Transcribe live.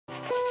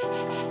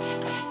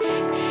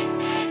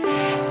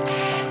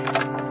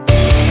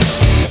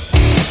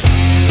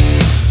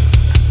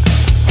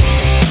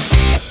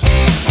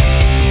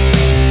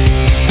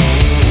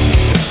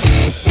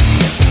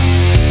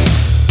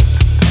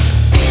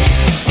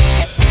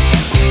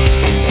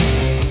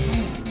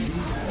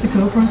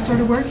GoPro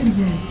started working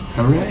again.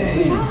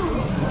 Hooray!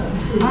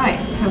 Alright,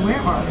 so where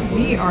are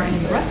we? We are in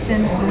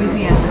Ruston,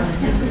 Louisiana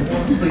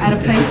at a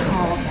place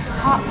called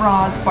Hot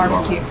Rod's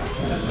BBQ.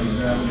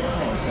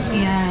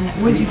 And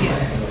what'd you get?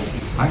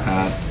 I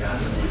had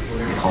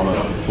called it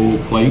a full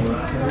plate.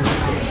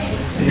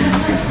 And you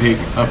can pick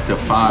up to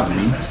 5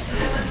 meats,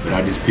 but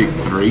I just picked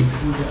 3.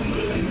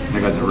 I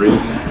got the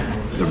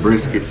ribs, the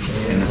brisket,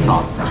 and the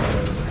sausage.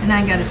 And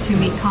I got a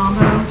 2-meat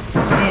combo.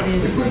 It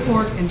is pulled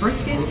pork and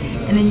brisket,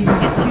 and then you can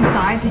get 2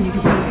 sides, and you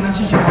can put as much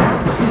as you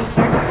want. Just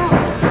start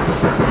salad.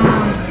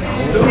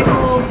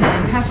 Pickles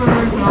and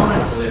peppers and all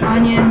that.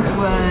 Onions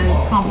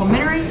was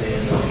complimentary,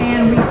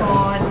 and we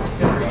bought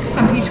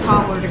some peach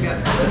cobbler to go.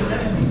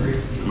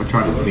 I'm gonna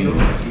try this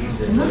beans.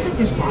 It looks like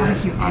there's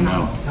barbecue. I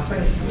know.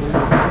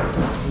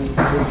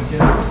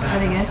 Are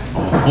they good?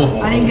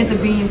 I didn't get the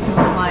beans because I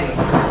was like,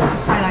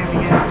 probably not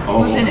gonna get it.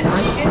 What's in it?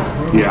 Brisket?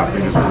 Yeah, I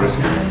think it's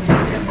brisket.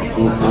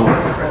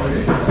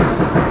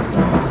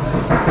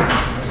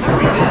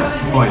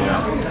 Oh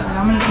yeah.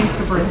 I'm gonna taste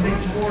the brisket.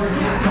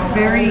 It's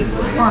very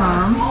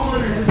firm.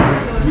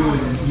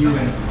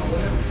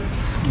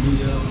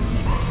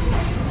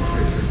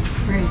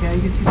 There you go.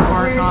 You can see the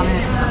bark on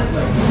it.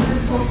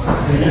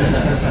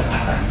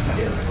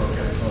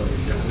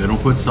 They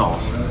don't put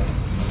sauce.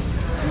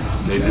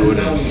 They do it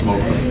in a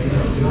smoker.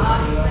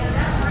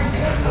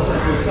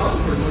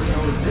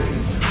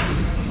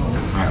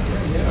 Alright,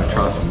 I'll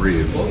try some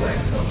ribs. They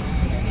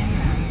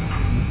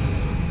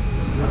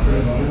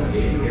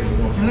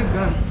look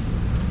good.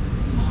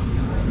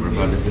 We're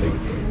about to see.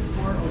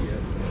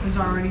 It's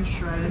already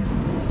shredded.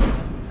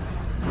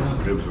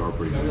 Ribs are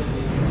pretty good.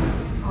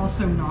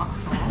 Also not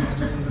sauced,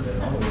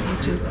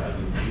 which is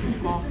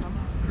awesome.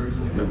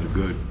 Ribs are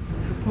good.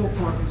 The pulled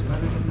pork is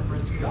better than the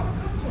brisket.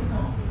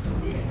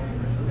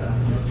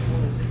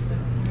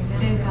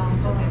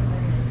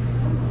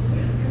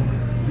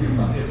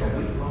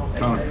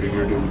 Kind of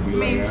figured it would be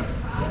like that.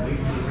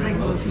 It's like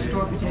grocery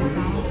store potato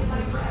salad.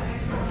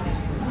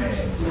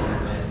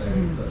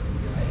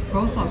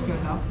 Coleslaw's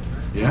good though.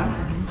 Yeah?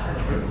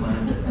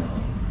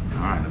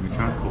 Alright, let me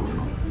try the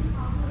coleslaw.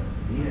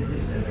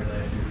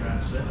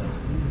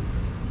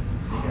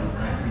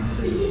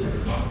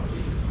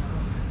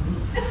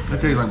 That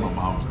tastes like my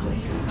mom's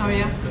coleslaw. Oh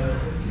yeah?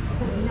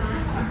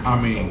 I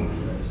mean,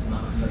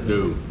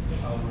 dude.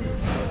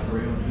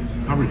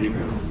 How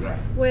ridiculous is that?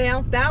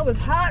 Well, that was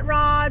Hot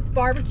Rod's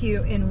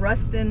BBQ in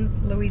Ruston,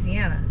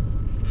 Louisiana.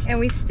 And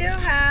we still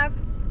have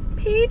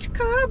peach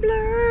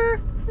cobbler.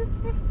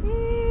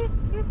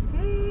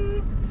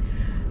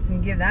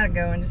 We'll give that a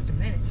go in just a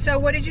minute. So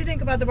what did you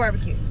think about the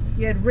barbecue?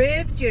 You had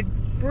ribs, you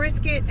had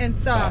brisket, and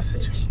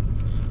sausage.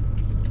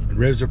 The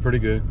ribs are pretty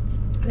good.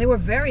 They were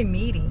very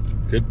meaty.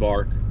 Good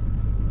bark.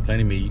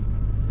 Plenty of meat.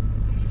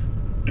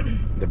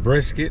 The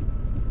brisket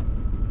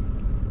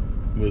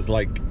was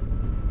like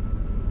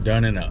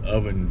done in an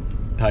oven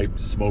type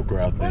smoker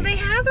out there. Well, they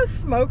have a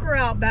smoker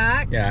out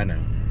back. Yeah, I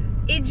know.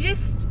 It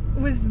just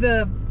was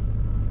the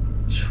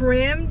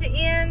trimmed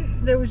in.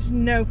 There was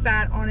no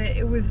fat on it.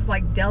 It was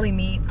like deli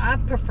meat. I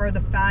prefer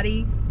the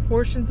fatty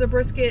portions of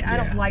brisket. I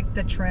don't like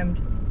the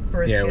trimmed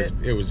brisket.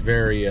 Yeah, it was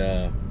very,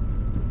 I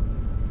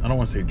don't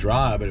want to say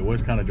dry, but it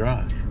was kind of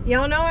dry.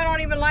 Y'all know I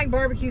don't even like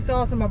barbecue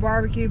sauce on my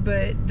barbecue,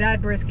 but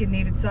that brisket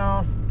needed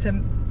sauce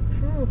to,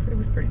 it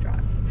was pretty dry.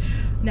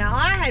 Now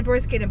I had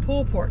brisket and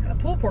pulled pork. The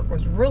pulled pork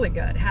was really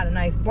good. It had a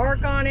nice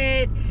bark on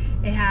it.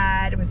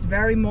 It was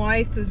very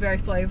moist. It was very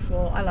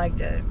flavorful. I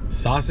liked it.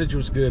 Sausage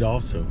was good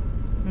also.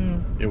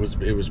 It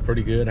was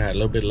pretty good. I had a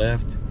little bit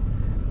left.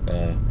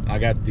 I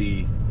got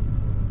the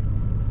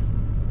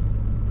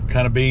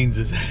kind of beans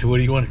is what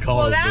do you want to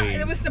call it? Well,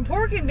 it was some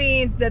pork and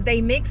beans that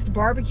they mixed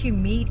barbecue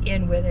meat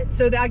in with it.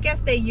 So I guess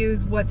they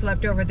used what's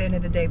left over at the end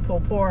of the day,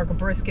 pulled pork or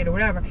brisket or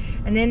whatever,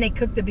 and then they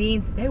cooked the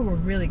beans. They were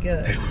really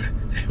good.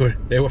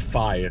 They were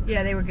fire.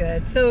 Yeah, they were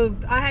good. So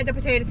I had the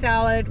potato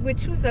salad,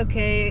 which was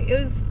okay. It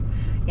was,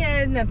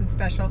 yeah, nothing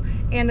special.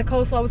 And the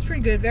coleslaw was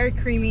pretty good, very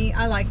creamy.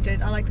 I liked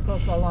it. I liked the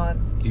coleslaw a lot.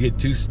 You get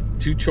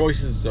two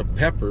choices of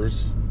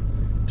peppers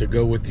to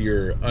go with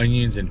your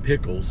onions and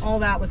pickles. All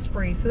that was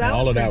free, so that all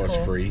was of that cool.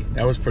 was free.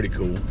 That was pretty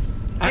cool.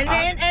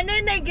 And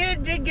then they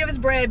did give us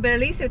bread, but at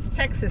least it's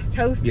Texas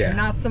toasted,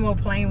 not some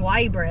old plain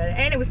white bread,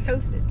 and it was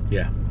toasted.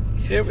 Yeah,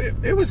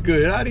 it was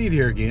good. I'd eat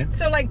here again.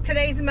 So like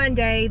today's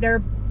Monday,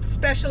 their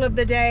special of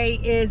the day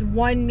is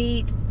 1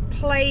 meat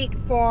plate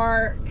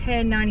for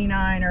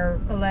 $10.99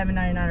 or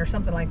 $11.99 or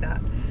something like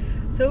that.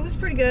 So it was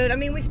pretty good. I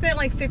mean, we spent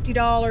like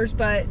 $50,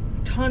 but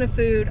a ton of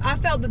food. I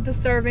felt that the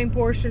serving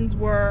portions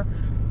were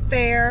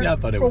fair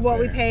for what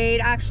we paid.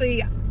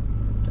 Actually,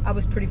 I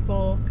was pretty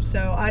full,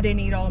 so I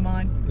didn't eat all of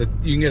mine.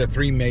 You can get a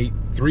three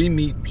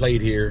meat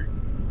plate here,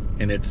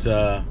 and it's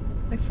like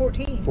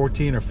 $14 or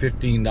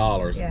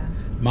 $15. Yeah.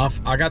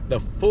 I got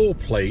the full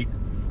plate,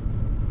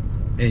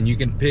 and you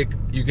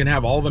can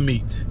have all the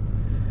meats.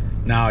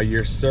 Now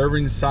your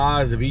serving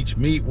size of each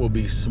meat will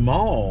be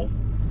small,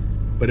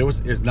 but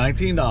it's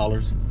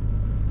 $19,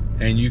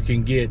 and you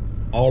can get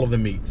all of the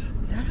meats.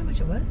 Is that how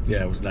much it was?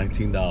 Yeah, it was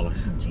 $19. Oh,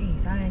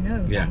 jeez, I didn't know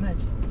it was that much.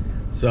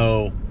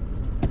 So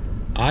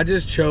I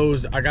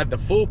got the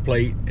full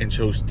plate and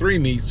chose 3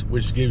 meats,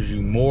 which gives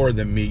you more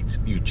than meats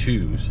you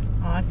choose.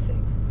 Oh, I see.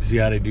 See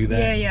how they do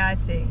that? Yeah, I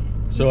see.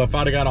 So if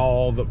I'd have got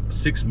all the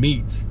 6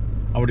 meats,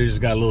 I would have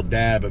just got a little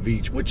dab of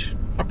each, which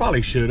I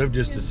probably should have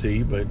just to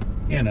see, but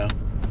you know.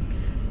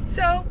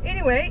 So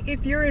anyway,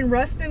 if you're in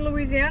Ruston,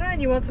 Louisiana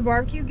and you want some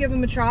barbecue, give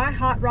them a try.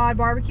 Hot Rod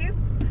Barbecue.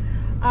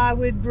 I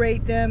would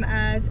rate them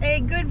as a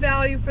good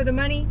value for the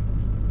money.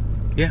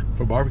 Yeah,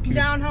 for barbecue.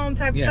 Down home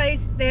type of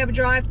place. They have a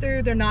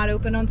drive-through. They're not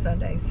open on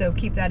Sunday, so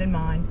keep that in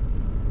mind.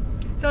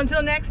 So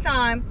until next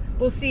time,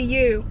 we'll see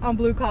you on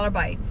Blue Collar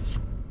Bites.